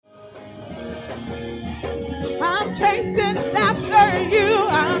I'm chasing after you.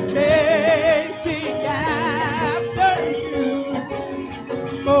 I'm chasing after you.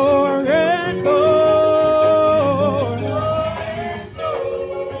 More and more.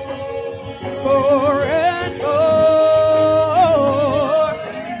 More and more.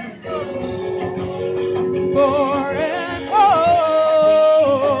 More and more.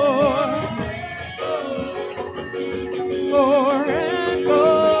 More and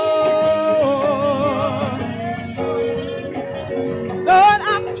more. Lord,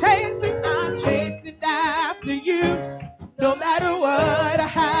 I'm chasing after you. No matter what I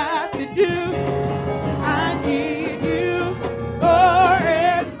have to do, I need you more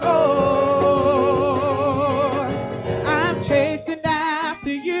and more. I'm chasing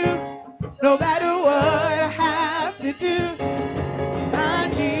after you. No matter what I have to do, I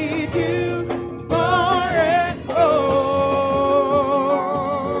need you more and more.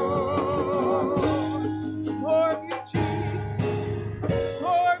 More of you, Jesus.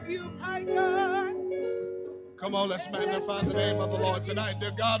 More of you, my God. Come on, let's magnify the name of the Lord tonight.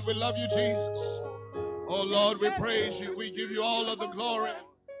 Dear God, we love you, Jesus. Oh, Lord, we praise you. We give you all of the glory.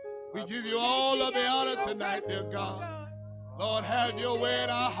 We give you all of the honor tonight, dear God. Lord, have your way in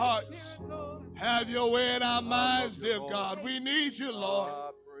our hearts. Have your way in our minds, dear God. We need you, Lord.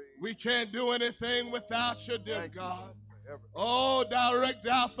 We can't do anything without you, dear God. Oh, direct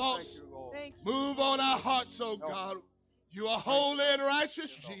our thoughts. Move on our hearts, oh God. You are holy and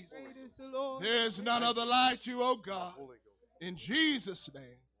righteous, Jesus. There is none other like you, oh God. In Jesus'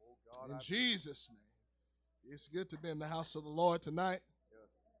 name. In Jesus' name. It's good to be in the house of the Lord tonight.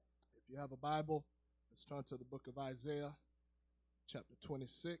 If you have a Bible, let's turn to the book of Isaiah, chapter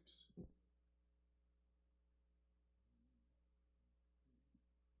 26.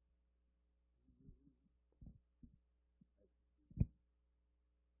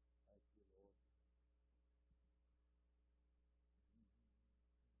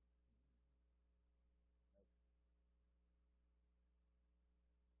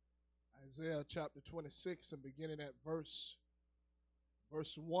 Isaiah chapter 26 and beginning at verse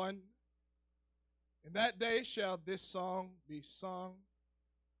 1. In that day shall this song be sung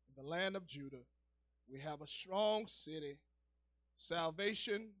in the land of Judah. We have a strong city.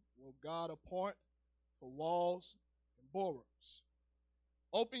 Salvation will God appoint for walls and bulwarks.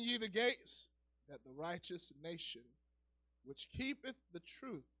 Open ye the gates, that the righteous nation, which keepeth the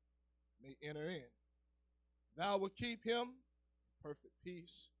truth, may enter in. Thou wilt keep him in perfect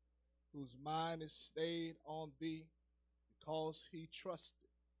peace, whose mind is stayed on thee, because he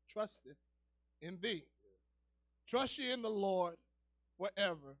trusteth in thee. Trust ye in the Lord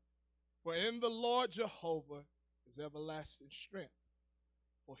forever, for in the Lord Jehovah is everlasting strength.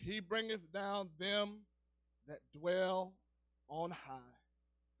 For he bringeth down them that dwell on high.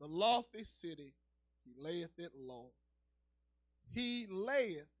 The lofty city, he layeth it low. He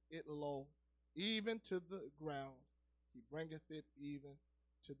layeth it low, even to the ground. He bringeth it even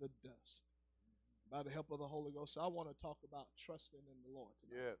to the dust. By the help of the Holy Ghost, I want to talk about trusting in the Lord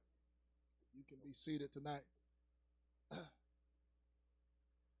tonight. Yes. You can be seated tonight.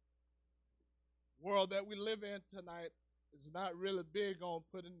 World that we live in tonight is not really big on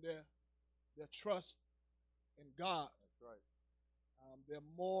putting their trust in God. That's right. They're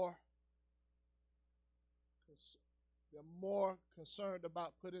more concerned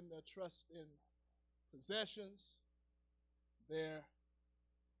about putting their trust in possessions, their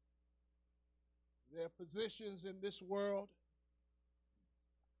positions in this world,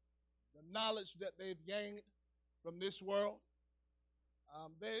 the knowledge that they've gained from this world.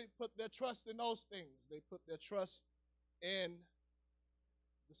 They put their trust in those things. They put their trust in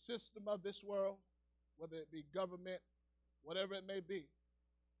the system of this world, whether it be government, whatever it may be.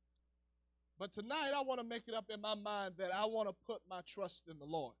 But tonight I want to make it up in my mind that I want to put my trust in the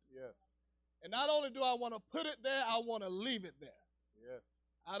Lord. Yes. And not only do I want to put it there, I want to leave it there. Yes.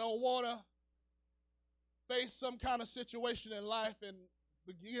 I don't want to face some kind of situation in life and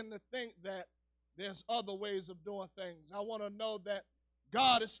begin to think that there's other ways of doing things. I want to know that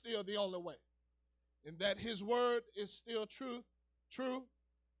God is still the only way, and that his word is still true.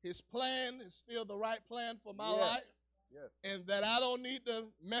 His plan is still the right plan for my life. Yes. And that I don't need to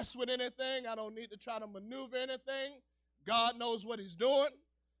mess with anything. I don't need to try to maneuver anything. God knows what he's doing.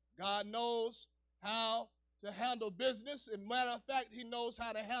 God knows how to handle business. And matter of fact, he knows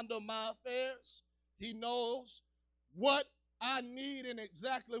how to handle my affairs. He knows what I need and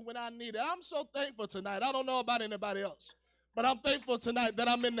exactly when I need it. I'm so thankful tonight. I don't know about anybody else, but I'm thankful tonight that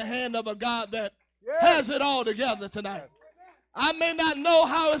I'm in the hand of a God that has it all together tonight. I may not know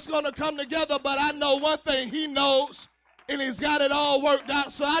how it's going to come together, but I know one thing. He knows, and he's got it all worked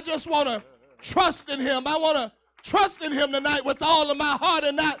out. So I just want to trust in him. I want to trust in him tonight with all of my heart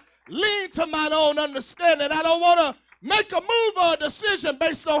and not lean to my own understanding. I don't want to make a move or a decision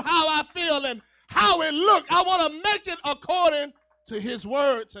based on how I feel and how it look. I want to make it according to his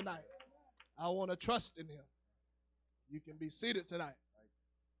word tonight. I want to trust in him. You can be seated tonight.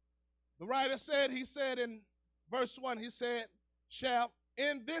 The writer said, he said in verse 1, he said,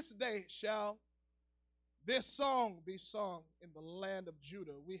 in this day shall this song be sung in the land of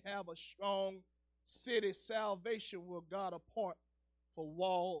Judah. We have a strong city. Salvation will God appoint for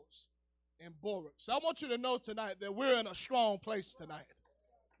walls and bulwarks. So I want you to know tonight that we're in a strong place tonight.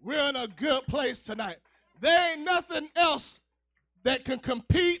 We're in a good place tonight. There ain't nothing else that can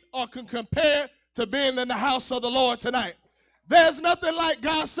compete or can compare to being in the house of the Lord tonight. There's nothing like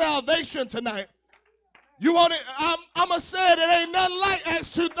God's salvation tonight. You want it? I'm going to say it ain't nothing like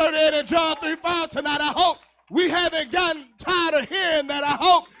Acts 2:38 and John 3:5 tonight. I hope we haven't gotten tired of hearing that. I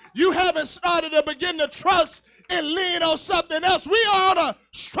hope you haven't started to begin to trust and lean on something else. We are on a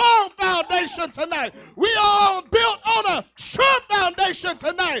strong foundation tonight. We are built on a sure foundation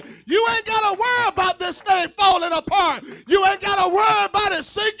tonight. You ain't got to worry about this thing falling apart. You ain't got to worry about it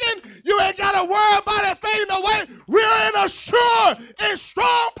sinking. You ain't got to worry about it fading away. We're in a sure and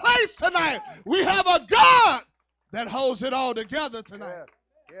strong place tonight. We have a God that holds it all together tonight.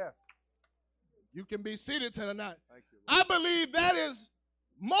 Yeah. You can be seated tonight. Thank you, I believe that is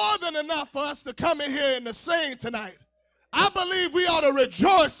more than enough for us to come in here and to sing tonight. I believe we ought to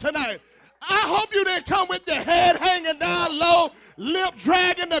rejoice tonight. I hope you didn't come with your head hanging down low, lip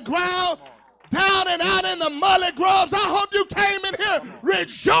dragging the ground, down and out in the muddy grubs. I hope you came in here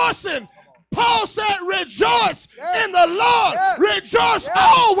rejoicing. Paul said, rejoice in the Lord. Rejoice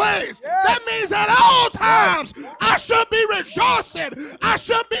always. That means at all times I should be rejoicing. I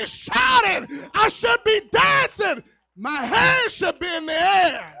should be shouting. I should be dancing. My hands should be in the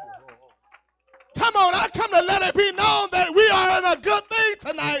air. Come on, I come to let it be known that we are in a good thing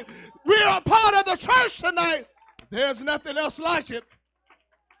tonight. We are part of the church tonight. There's nothing else like it.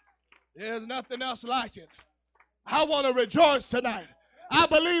 There's nothing else like it. I want to rejoice tonight. I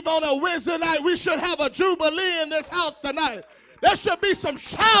believe on a Wednesday night we should have a jubilee in this house tonight. There should be some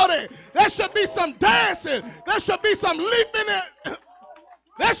shouting. There should be some dancing. There should be some leaping.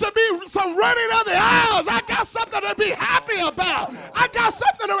 There should be some running of the aisles. I got something to be happy about. I got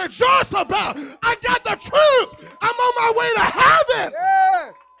something to rejoice about. I got the truth. I'm on my way to heaven.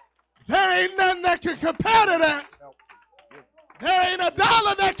 There ain't nothing that can compare to that. There ain't a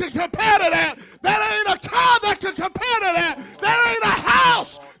dollar that can compare to that. There ain't a car that can compare to that. There ain't a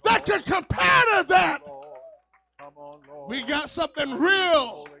house that can compare to that. We got something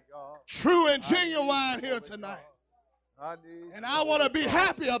real, true, and genuine here tonight. And I want to be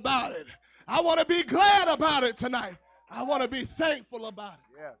happy about it. I want to be glad about it tonight. I want to be thankful about it.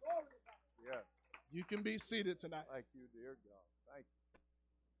 Yeah. You can be seated tonight. Thank you, dear God. Thank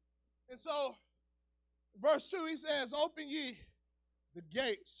you. And so, verse 2, he says, open ye the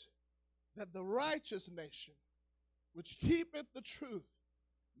gates, that the righteous nation, which keepeth the truth,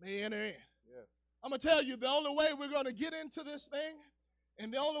 may enter in. Yeah. I'm going to tell you, the only way we're going to get into this thing,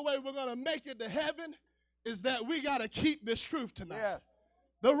 and the only way we're going to make it to heaven, is that we got to keep this truth tonight. Yeah.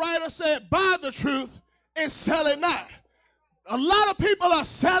 The writer said, buy the truth and sell it not. A lot of people are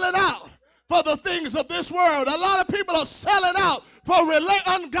selling out for the things of this world. A lot of people are selling out for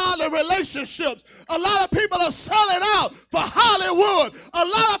ungodly relationships. A lot of people are selling out for Hollywood. A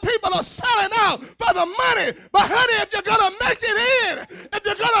lot of people are selling out for the money. But honey, if you're going to make it in, if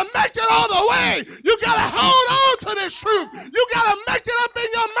you're going to make it all the way, you got to hold on to this truth. You got to make it up in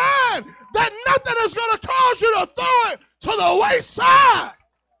your mind that nothing is going to cause you to throw it to the wayside.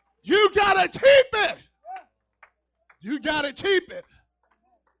 You got to keep it. You got to keep it.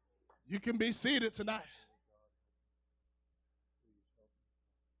 You can be seated tonight.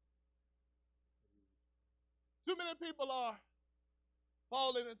 Too many people are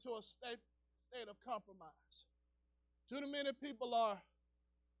falling into a state of compromise. Too many people are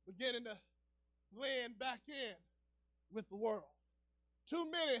beginning to blend back in with the world. Too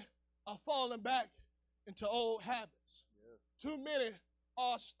many are falling back into old habits. Too many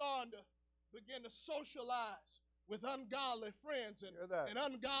are starting to begin to socialize with ungodly friends and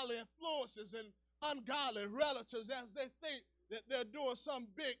ungodly influences and ungodly relatives as they think that they're doing some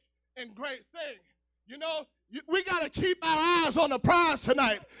big and great thing. You know, we got to keep our eyes on the prize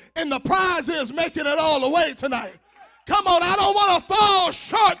tonight, and the prize is making it all the way tonight. Come on, I don't want to fall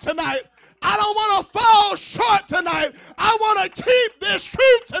short tonight. I don't want to fall short tonight. I want to keep this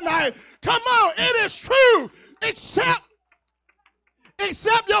truth tonight. Come on, it is true, except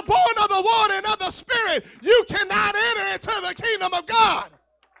you're born of the water and of the Spirit, you cannot enter into the kingdom of God.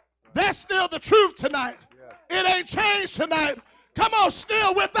 There That's still the truth tonight. It ain't changed tonight. Come on,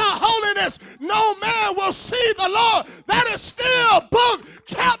 still without holiness, no man will see the Lord. That is still book,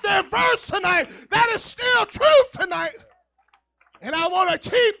 chapter, and verse tonight. That is still truth tonight. And I want to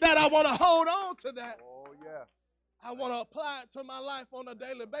keep that. I want to hold on to that. Oh, yeah. I want to apply it to my life on a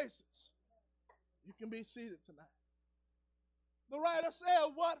daily basis. You can be seated tonight. The writer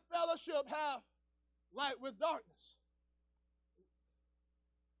said, what fellowship have light with darkness?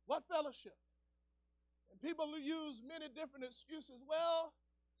 What fellowship? And people use many different excuses. Well,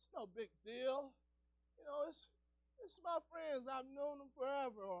 it's no big deal. You know, it's my friends. I've known them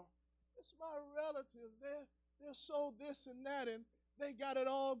forever. Or it's my relatives. They're so this and that, and they got it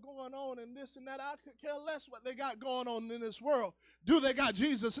all going on and this and that. I could care less what they got going on in this world. Do they got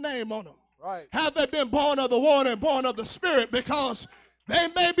Jesus' name on them? Right. Have they been born of the water and born of the Spirit? Because they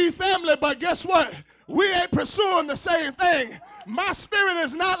may be family, but guess what? We ain't pursuing the same thing. My spirit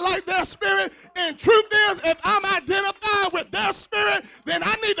is not like their spirit. And truth is, if I'm identified with their spirit, then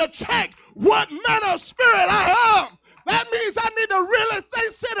I need to check what manner of spirit I am. That means I need to really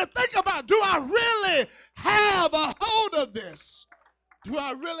sit and think about, do I really have a hold of this? Do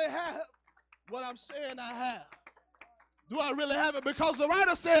I really have what I'm saying I have? Do I really have it? Because the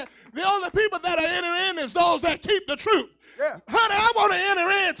writer said the only people that are entering in is those that keep the truth. Yeah. Honey, I want to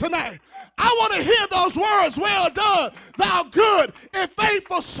enter in tonight. I want to hear those words, well done, thou good and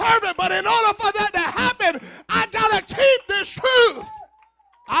faithful servant. But in order for that to happen, I got to keep this truth.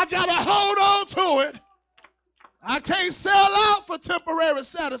 I got to hold on to it. I can't sell out for temporary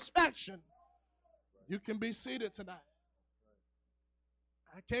satisfaction. You can be seated tonight.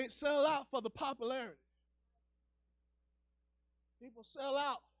 I can't sell out for the popularity. People sell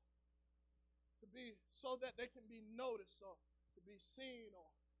out to be so that they can be noticed or to be seen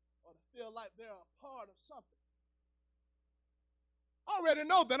or to feel like they're a part of something. I already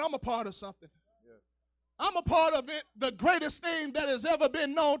know that I'm a part of something. Yeah. I'm a part of it, the greatest thing that has ever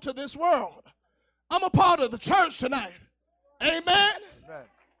been known to this world. I'm a part of the church tonight. Amen? Amen.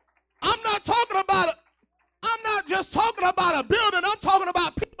 I'm not just talking about a building. I'm talking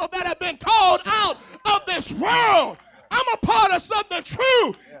about people that have been called out of this world. I'm a part of something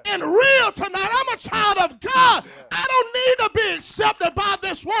true and real tonight. I'm a child of God. I don't need to be accepted by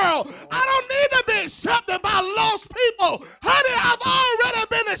this world. I don't need to be accepted by lost people. Honey, I've already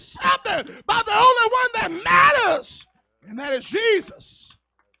been accepted by the only one that matters, and that is Jesus.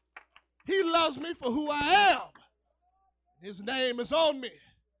 He loves me for who I am. His name is on me.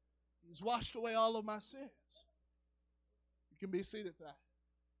 He's washed away all of my sins. You can be seated tonight.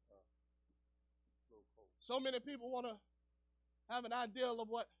 So many people want to have an ideal of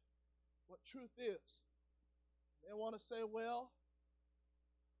what truth is. They want to say, well,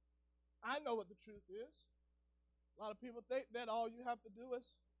 I know what the truth is. A lot of people think that all you have to do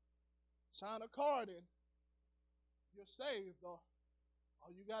is sign a card and you're saved. Or all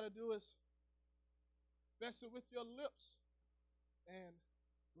you got to do is confess it with your lips and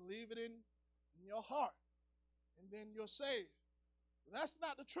believe it in your heart. And then you're saved. But that's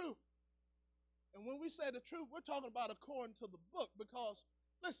not the truth. And when we say the truth, we're talking about according to the book. Because,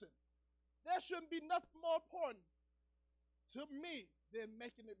 listen, there shouldn't be nothing more important to me than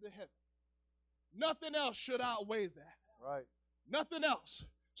making it to heaven. Nothing else should outweigh that. Right. Nothing else.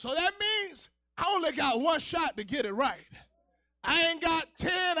 So that means I only got one shot to get it right. I ain't got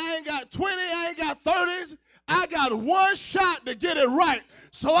 10, I ain't got 20, I ain't got 30s. I got one shot to get it right.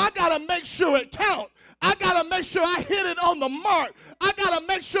 So I got to make sure it counts. I got to make sure I hit it on the mark. I got to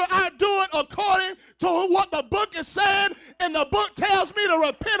make sure I do it according to what the book is saying. And the book tells me to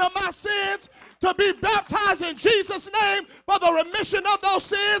repent of my sins, to be baptized in Jesus' name for the remission of those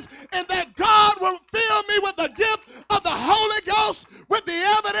sins, and that God will fill me with the gift of the Holy Ghost with the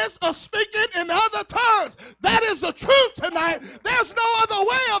evidence of speaking in other tongues. That is the truth tonight. There's no other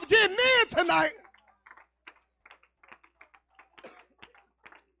way of getting in tonight.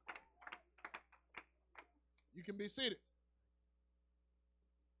 You can be seated.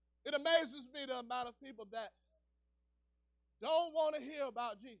 It amazes me the amount of people that don't want to hear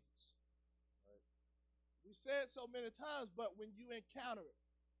about Jesus. We say it so many times, but when you encounter it,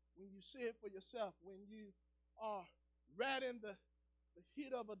 when you see it for yourself, when you are right in the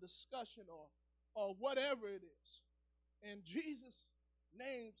heat of a discussion or whatever it is, and Jesus'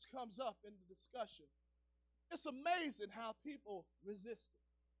 name comes up in the discussion, it's amazing how people resist it.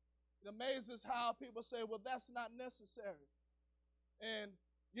 It amazes how people say, well, that's not necessary. And,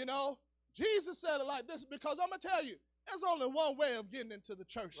 you know, Jesus said it like this, because I'm going to tell you, there's only one way of getting into the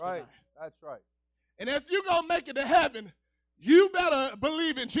church tonight. Right. That's right. And if you're going to make it to heaven, you better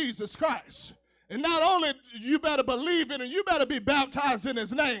believe in Jesus Christ. And not only you better believe in him, you better be baptized in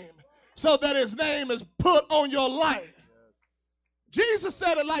his name. so that his name is put on your life. Jesus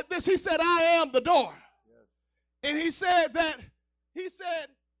said it like this. He said, I am the door. And he said, if you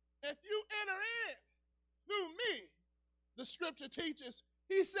enter in through me, the scripture teaches,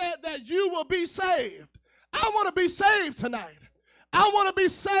 he said that you will be saved. I want to be saved tonight. I want to be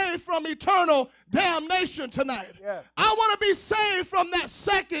saved from eternal damnation tonight. Yes. I want to be saved from that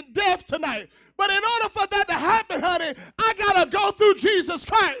second death tonight. But in order for that to happen, honey, I got to go through Jesus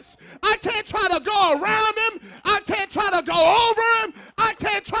Christ. I can't try to go around him. I can't try to go over him. I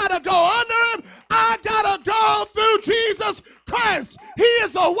can't try to go under him. I got to go through Jesus Christ. He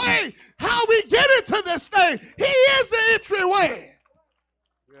is the way how we get into this thing. He is the entryway.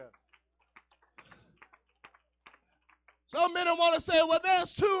 So many want to say, well,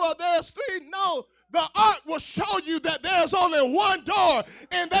 there's two or there's three. No, the ark will show you that there's only one door,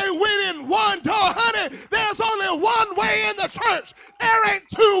 and they went in one door. Honey, there's only one way in the church. There ain't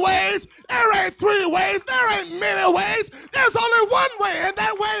two ways. There ain't three ways. There ain't many ways. There's only one way, and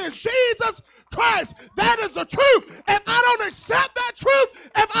that way is Jesus Christ. That is the truth. If I don't accept that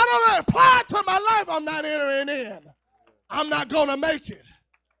truth, if I don't apply it to my life, I'm not entering in. I'm not going to make it.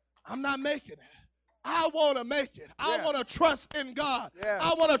 I'm not making it. I want to make it. I want to trust in God.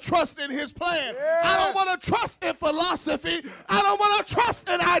 I want to trust in his plan. I don't want to trust in philosophy. I don't want to trust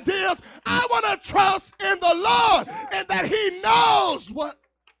in ideas. I want to trust in the Lord and that he knows what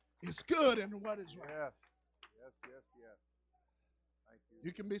is good and what is right. Yes. Thank you.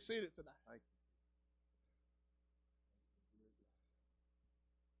 You can be seated tonight. Thank you.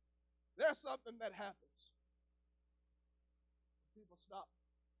 There's something that happens. People stop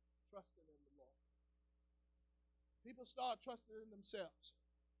trusting in the Lord. People start trusting in themselves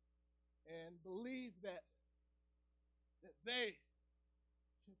and believe that they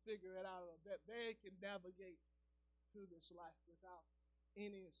can figure it out, or that they can navigate through this life without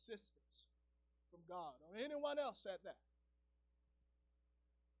any assistance from God or anyone else at that.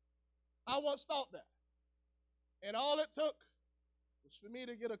 I once thought that. And all it took was for me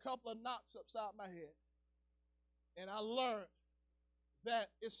to get a couple of knots upside my head. And I learned that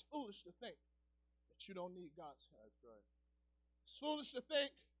it's foolish to think that you don't need God's help. That's right. It's foolish to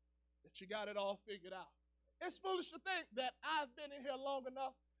think that you got it all figured out. It's foolish to think that I've been in here long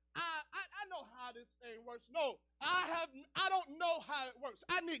enough. I know how this thing works. No, I don't know how it works.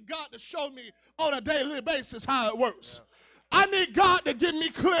 I need God to show me on a daily basis how it works. Yeah. I need God to give me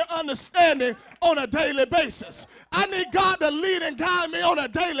clear understanding on a daily basis. I need God to lead and guide me on a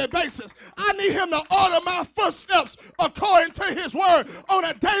daily basis. I need him to order my footsteps according to his word on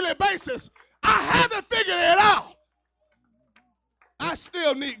a daily basis. I haven't figured it out. I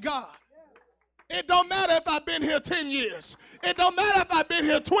still need God. It don't matter if I've been here 10 years. It don't matter if I've been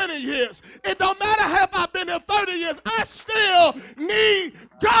here 20 years. It don't matter if I've been here 30 years. I still need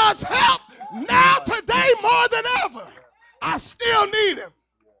God's help now, today, more than ever. I still need him.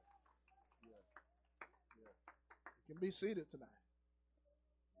 You can be seated tonight.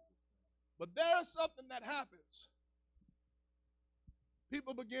 But there's something that happens.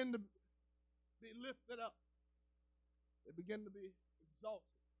 People begin to be lifted up. They begin to be exalted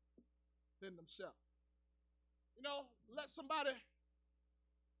within themselves. You know, let somebody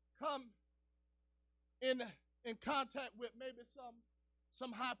come in contact with maybe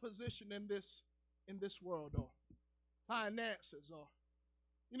some high position in this world, or finances, or,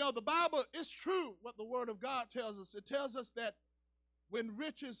 you know, the Bible is true what the Word of God tells us. It tells us that when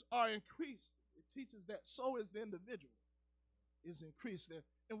riches are increased, it teaches that so is the individual is increased.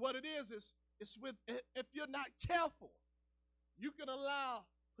 And what it is it's with, if you're not careful, you can allow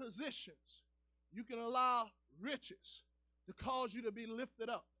positions, you can allow riches to cause you to be lifted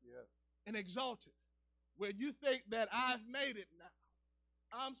up and exalted, where you think that I've made it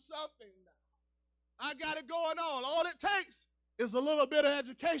now. I'm something now. I got it going on. All it takes is a little bit of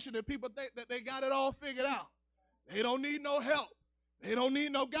education, and people think that they got it all figured out. They don't need no help. They don't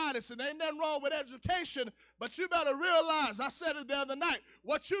need no guidance. And ain't nothing wrong with education, but you better realize, I said it the other night,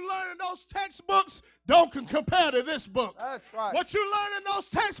 what you learn in those textbooks don't compare to this book. That's right. What you learn in those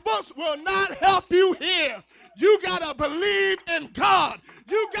textbooks will not help you here. You got to believe in God.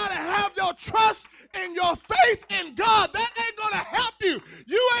 You got to have your trust and your faith in God. That ain't going to help you.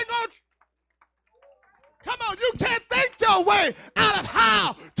 You ain't going to. Come on, you can't think your way out of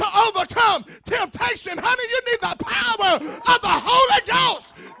how to overcome temptation. Honey, you need the power of the Holy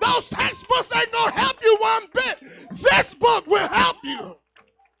Ghost. Those textbooks ain't going to help you one bit. This book will help you.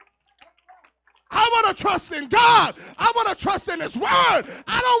 I want to trust in God. I want to trust in his word.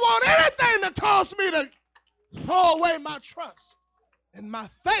 I don't want anything to cause me to throw away my trust and my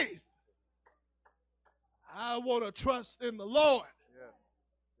faith. I want to trust in the Lord.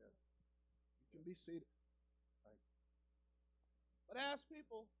 can be seated. But as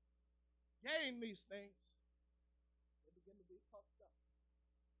people gain these things, they begin to be puffed up.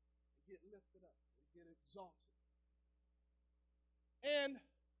 They get lifted up. They get exalted. And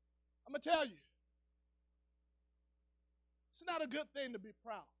I'm going to tell you, it's not a good thing to be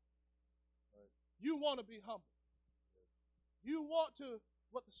proud. You want to be humble. You want to,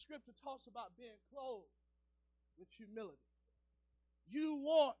 what the scripture talks about, being clothed with humility. You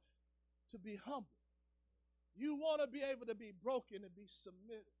want to be humble. You want to be able to be broken and be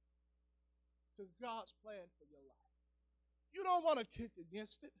submitted to God's plan for your life. You don't want to kick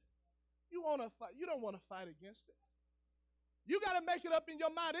against it. You want to fight. You don't want to fight against it. You got to make it up in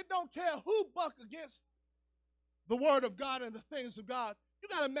your mind. It don't care who buck against the word of God and the things of God. You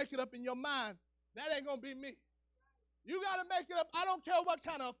got to make it up in your mind. That ain't going to be me. You got to make it up. I don't care what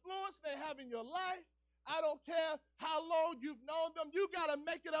kind of influence they have in your life. I don't care how long you've known them. You got to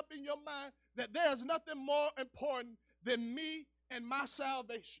make it up in your mind that there's nothing more important than me and my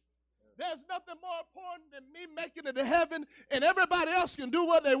salvation. There's nothing more important than me making it to heaven, and everybody else can do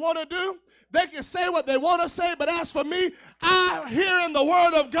what they want to do. They can say what they want to say, but as for me, I hear in the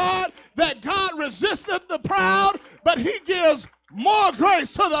word of God that God resisteth the proud, but he gives more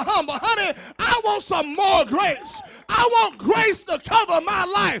grace to the humble. Honey, I want some more grace. I want grace to cover my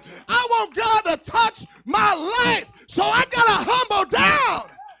life. I want God to touch my life. So I got to humble down,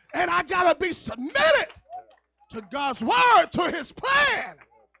 and I got to be submitted to God's word, to his plan.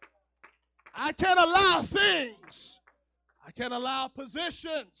 I can't allow things. I can't allow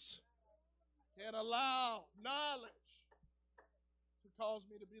positions. I can't allow knowledge to cause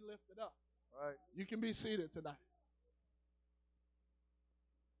me to be lifted up. Right. You can be seated tonight.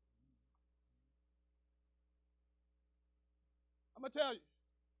 I'm going to tell you,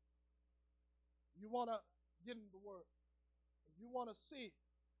 you want to get in the word. You want to see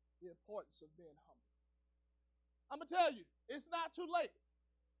the importance of being humble. I'm going to tell you, it's not too late.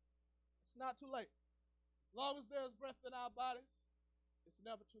 It's not too late. As long as there's breath in our bodies, it's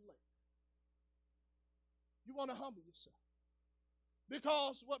never too late. You want to humble yourself.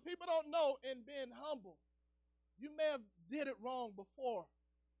 Because what people don't know in being humble, you may have did it wrong before,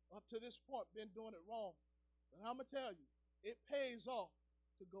 up to this point, been doing it wrong. But I'm going to tell you, it pays off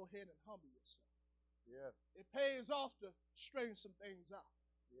to go ahead and humble yourself. Yeah. It pays off to straighten some things out.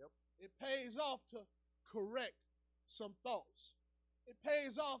 Yep. It pays off to correct some thoughts. It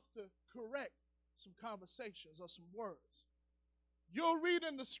pays off to correct some conversations or some words. You'll read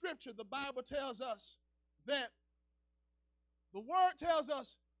in the scripture, the Bible tells us that, the word tells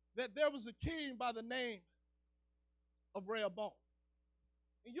us that there was a king by the name of Rehoboam.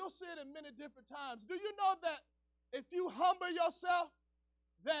 And you'll see it in many different times. Do you know that if you humble yourself,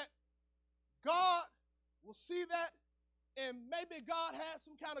 that God will see that, and maybe God has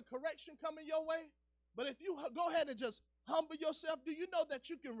some kind of correction coming your way? But if you go ahead and just humble yourself, do you know that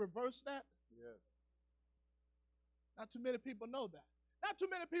you can reverse that? Yes. Not too many people know that. Not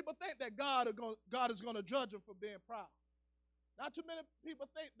too many people think that God is going to judge them for being proud. Not too many people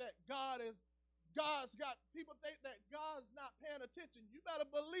think that people think that God's not paying attention. You better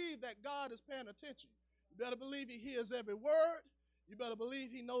believe that God is paying attention. You better believe he hears every word. You better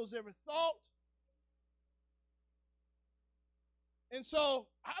believe he knows every thought. And so,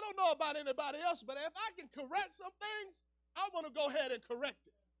 I don't know about anybody else, but if I can correct some things, I want to go ahead and correct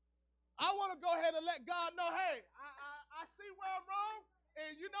it. I want to go ahead and let God know, hey, I see where I'm wrong,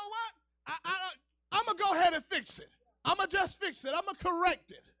 and you know what? I'm going to go ahead and fix it. I'm going to just fix it. I'm going to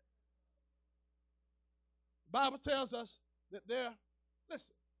correct it. The Bible tells us that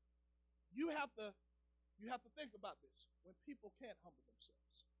listen, you have to think about this when people can't humble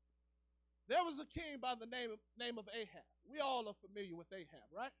themselves. There was a king by the name of Ahab. We all are familiar with Ahab,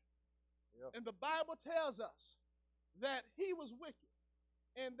 right? Yep. And the Bible tells us that he was wicked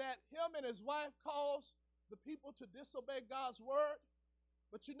and that him and his wife caused the people to disobey God's word.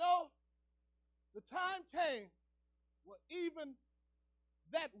 But you know, the time came where even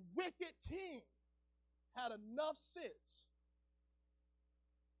that wicked king had enough sense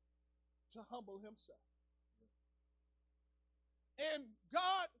to humble himself. And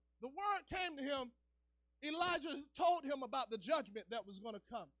God, the word came to him. Elijah told him about the judgment that was going to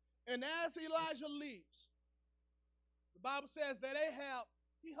come. And as Elijah leaves, the Bible says that Ahab,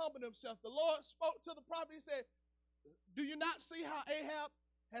 he humbled himself. The Lord spoke to the prophet. He said, do you not see how Ahab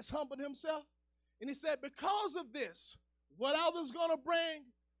has humbled himself? And he said, because of this, what I was going to bring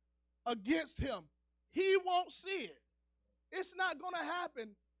against him, he won't see it. It's not going to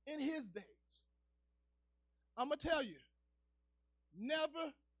happen in his days. I'm going to tell you,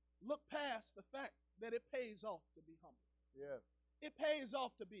 never look past the fact that it pays off to be humble. Yeah. It pays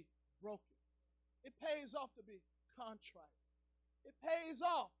off to be broken. It pays off to be contrite. It pays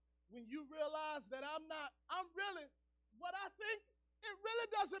off when you realize that I'm really what I think. It really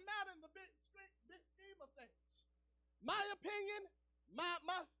doesn't matter in the big scheme of things. My opinion,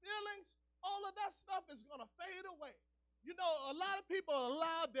 my feelings, all of that stuff is going to fade away. You know, a lot of people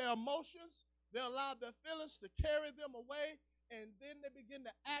allow their emotions, they allow their feelings to carry them away, and then they begin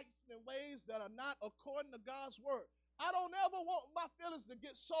to act in ways that are not according to God's word. I don't ever want my feelings to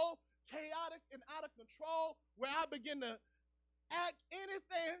get so chaotic and out of control where I begin to act any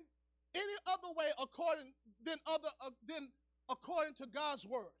other way than according to God's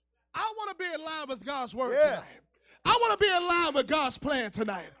word. I want to be in line with God's word tonight. I want to be in line with God's plan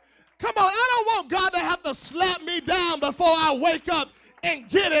tonight. Come on, I don't want God to have to slap me down before I wake up and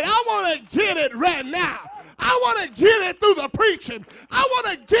get it. I want to get it right now. I want to get it through the preaching. I want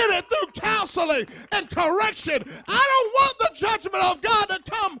to get it through counseling and correction. I don't want the judgment of God to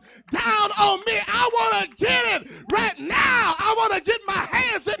come down on me. I want to get it right now. I want to get my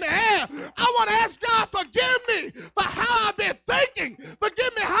hands in the air. I want to ask God, forgive me for how I've been thinking.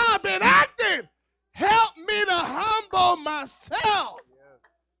 Forgive me how I've been acting. Help me to humble myself.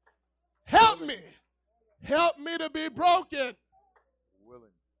 Help me. Help me to be broken.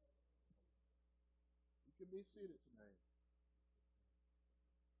 Willing. You can be seated tonight.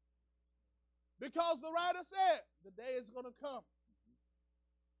 Because the writer said, the day is going to come.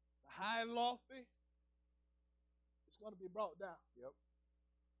 The high and lofty, it's going to be brought down. Yep.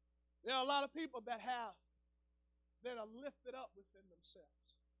 There are a lot of people that are lifted up within themselves.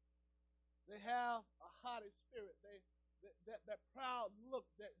 They have a haughty spirit. That proud look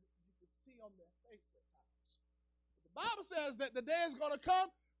that you can see on their face at times. The Bible says that the day is going to come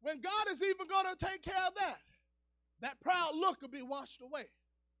when God is even going to take care of that. That proud look will be washed away.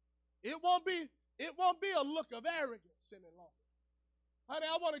 It won't be a look of arrogance any longer. Honey,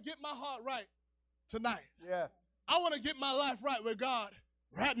 I want to get my heart right tonight. Yeah. I want to get my life right with God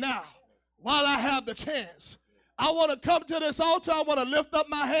right now while I have the chance. I want to come to this altar. I want to lift up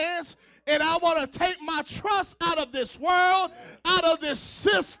my hands, and I want to take my trust out of this world, out of this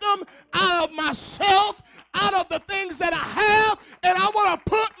system, out of myself, out of the things that I have, and I want to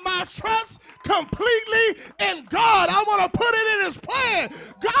put my trust completely in God. I want to put it in His plan.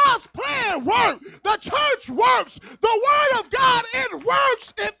 God's plan works. The church works. The Word of God, it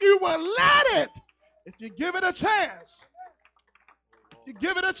works if you will let it. If you give it a chance. If you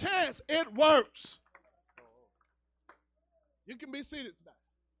give it a chance, it works. You can be seated tonight.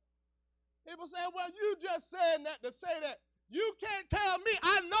 People say, well, you just saying that to say that. You can't tell me.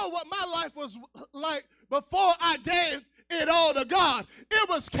 I know what my life was like before I gave it all to God. It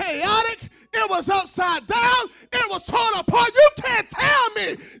was chaotic. It was upside down. It was torn apart. You can't tell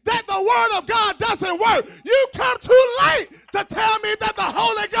me that the Word of God doesn't work. You come too late to tell me that the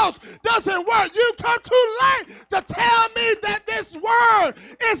Holy Ghost doesn't work. You come too late to tell me that this Word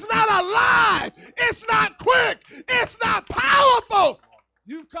is not alive. It's not quick. It's not powerful.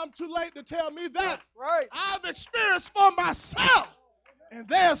 You've come too late to tell me that. That's right. I've experienced for myself, and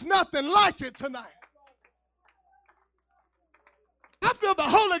there's nothing like it tonight. I feel the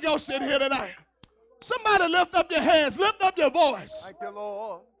Holy Ghost in here tonight. Somebody lift up your hands. Lift up your voice. Thank you,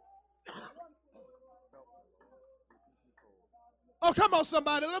 Lord. Oh, come on,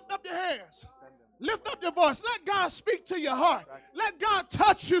 somebody. Lift up your hands. Lift up your voice. Let God speak to your heart. Let God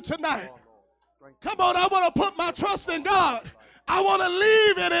touch you tonight. Come on, I want to put my trust in God. I want to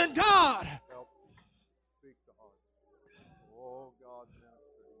leave it in God.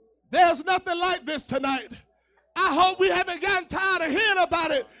 There's nothing like this tonight. I hope we haven't gotten tired of hearing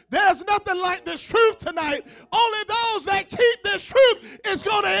about it. There's nothing like this truth tonight. Only those that keep this truth is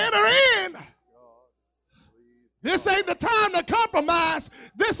going to enter in. This ain't the time to compromise.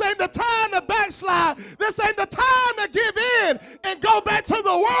 This ain't the time to backslide. This ain't the time to give in and go back to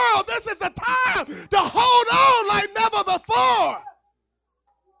the world. This is the time to hold on like never before.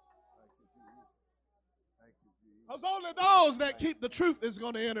 Because only those that keep the truth is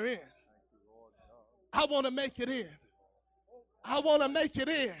going to enter in. I want to make it in. I want to make it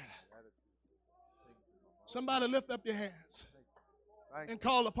in. Somebody lift up your hands and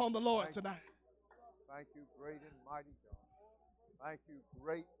call upon the Lord tonight. Thank you, great and mighty God. Thank you,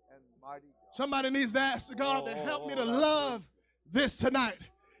 great and mighty God. Somebody needs to ask God to help me to love this tonight.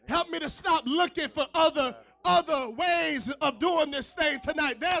 Help me to stop looking for other ways of doing this thing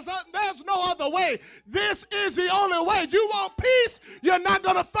tonight. There's no other way. This is the only way. You want peace, you're not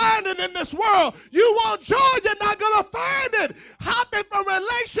going to find it in this world. You want joy, you're not going to find it. Hopping from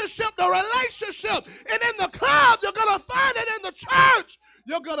relationship to relationship. And in the club, you're going to find it in the church.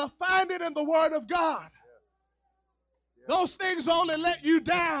 You're going to find it in the Word of God. Those things only let you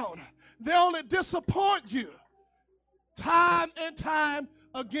down. They only disappoint you time and time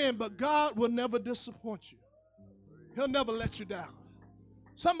again, but God will never disappoint you. He'll never let you down.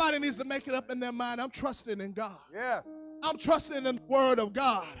 Somebody needs to make it up in their mind. I'm trusting in God. Yeah. I'm trusting in the word of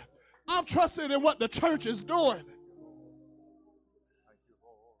God. I'm trusting in what the church is doing. Thank you,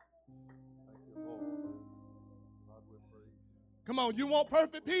 Lord. Thank you, Lord. God, we praise you. Come on, you want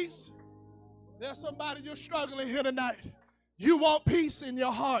perfect peace? There's somebody you're struggling here tonight. You want peace in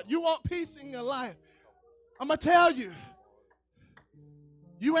your heart. You want peace in your life. I'm going to tell you,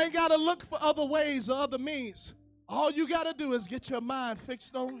 you ain't got to look for other ways or other means. All you got to do is get your mind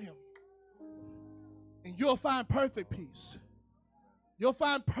fixed on him. And you'll find perfect peace. You'll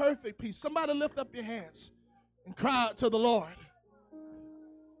find perfect peace. Somebody lift up your hands and cry out to the Lord.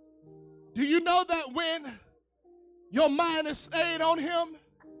 Do you know that when your mind is stayed on him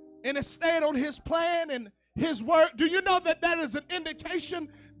and it's stayed on his plan and his word, do you know that that is an indication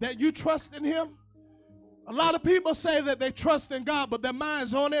that you trust in him? A lot of people say that they trust in God, but their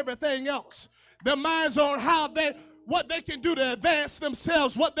mind's on everything else. Their mind's on what they can do to advance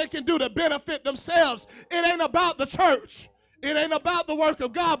themselves, what they can do to benefit themselves. It ain't about the church. It ain't about the work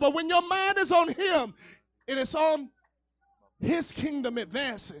of God. But when your mind is on him and it's on his kingdom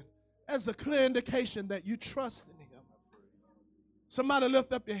advancing, that's a clear indication that you trust in him. Somebody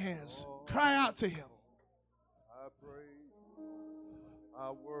lift up your hands. Cry out to him. I praise,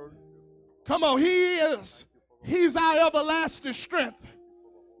 I worship. Come on, he's our everlasting strength.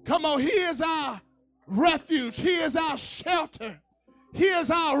 Come on, he is our refuge. He is our shelter. He is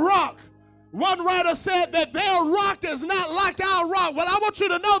our rock. One writer said that their rock is not like our rock. Well, I want you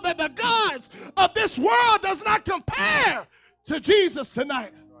to know that the gods of this world does not compare to Jesus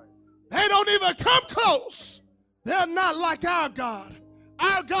tonight. They don't even come close. They're not like our God.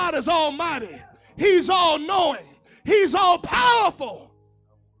 Our God is almighty. He's all-knowing. He's all-powerful.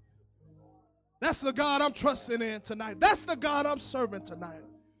 That's the God I'm trusting in tonight. That's the God I'm serving tonight.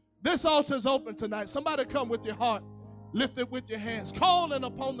 This altar is open tonight. Somebody come with your heart. Lift it with your hands. Calling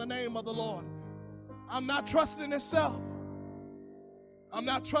upon the name of the Lord. I'm not trusting in self. I'm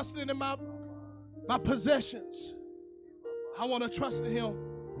not trusting in my possessions. I want to trust in him.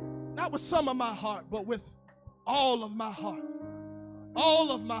 Not with some of my heart, but with all of my heart.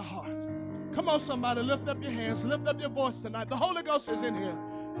 All of my heart. Come on, somebody. Lift up your hands. Lift up your voice tonight. The Holy Ghost is in here.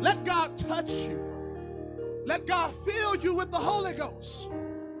 Let God touch you. Let God fill you with the Holy Ghost.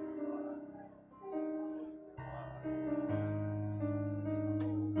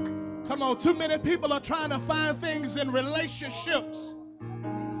 Come on, too many people are trying to find things in relationships.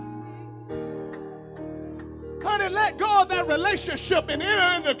 Honey, let go of that relationship and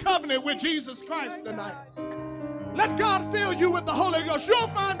enter into covenant with Jesus Christ tonight. Let God fill you with the Holy Ghost. You'll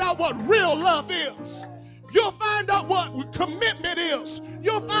find out what real love is. You'll find out what commitment is.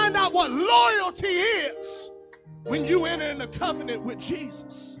 You'll find out what loyalty is when you enter into covenant with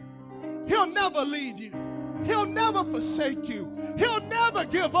Jesus. He'll never leave you. He'll never forsake you. He'll never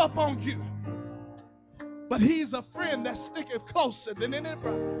give up on you. But he's a friend that sticketh closer than any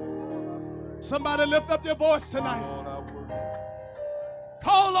brother. Somebody lift up your voice tonight.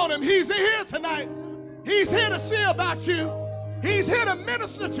 Call on him. He's here tonight. He's here to see about you. He's here to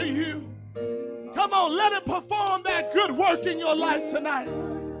minister to you. Come on, let him perform that good work in your life tonight.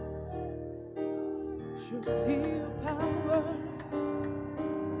 Should be power.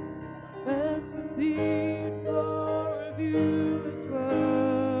 Blessed be more of you is what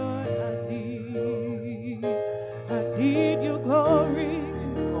I need. I need your glory.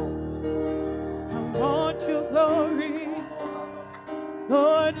 I want your glory.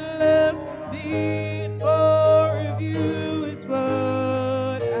 Lord, blessed be more of you is what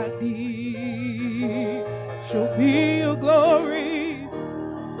I need. Show me your glory.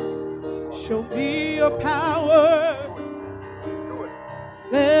 Show me your power.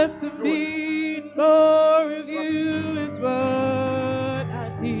 Blessed be more of you is what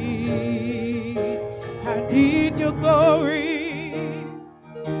I need. I need your glory.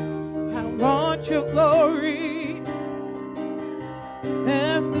 I want your glory.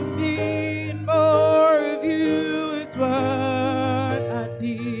 Blessed be more of you is what I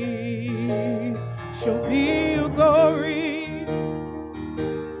need. Show me your glory.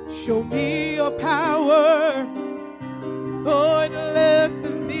 Show me your power. Lord,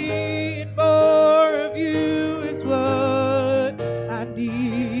 blessed be more of you is what I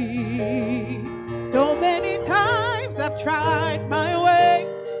need. So many times I've tried my way,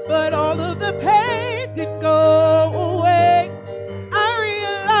 but all of the pain didn't go away. I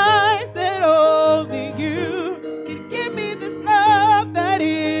realize that only you can give me this love that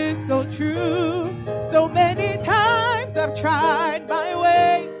is so true. So many times I've tried my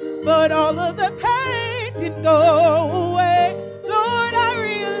way, but all of the pain didn't go away. Lord, I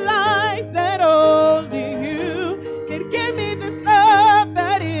realize that only you can give me this love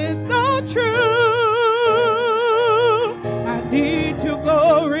that is so true. I need your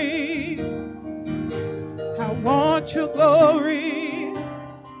glory. I want your glory.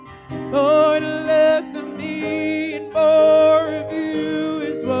 Lord, less of me and more of you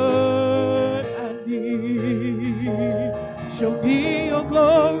is what I need. Show me your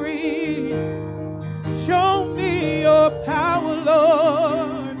glory. Show me your power,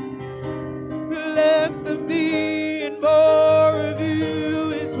 Lord. Less of me and more of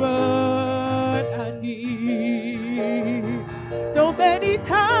you is what I need. So many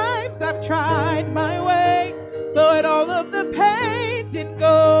times I've tried my way.